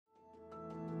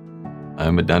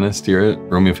I'm a dentist here at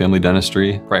Romeo Family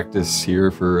Dentistry. Practice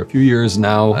here for a few years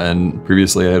now, and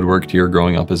previously I had worked here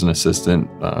growing up as an assistant,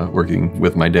 working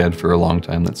with my dad for a long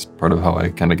time. That's part of how I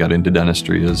kind of got into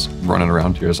dentistry, is running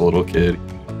around here as a little kid.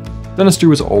 Dentistry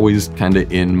was always kind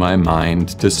of in my mind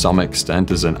to some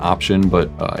extent as an option, but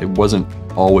I wasn't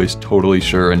always totally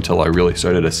sure until I really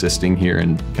started assisting here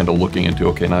and kind of looking into,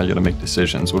 okay, now I got to make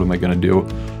decisions. What am I going to do?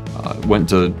 Went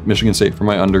to Michigan State for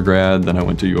my undergrad, then I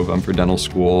went to U of M for dental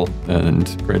school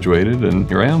and graduated, and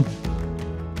here I am.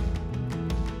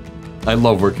 I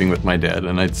love working with my dad,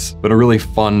 and it's been a really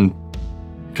fun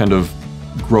kind of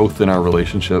growth in our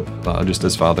relationship, just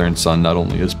as father and son, not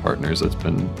only as partners. It's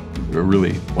been a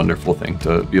really wonderful thing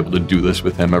to be able to do this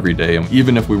with him every day. And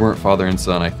even if we weren't father and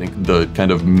son, I think the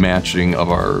kind of matching of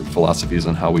our philosophies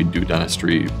and how we do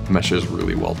dentistry meshes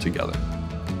really well together.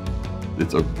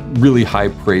 It's a really high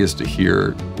praise to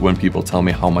hear when people tell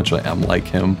me how much I am like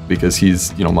him, because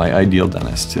he's, my ideal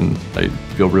dentist, and I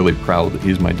feel really proud that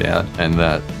he's my dad, and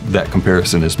that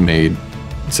comparison is made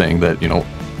saying that,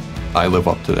 I live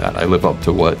up to that. I live up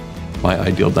to what my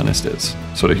ideal dentist is.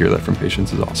 So to hear that from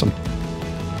patients is awesome.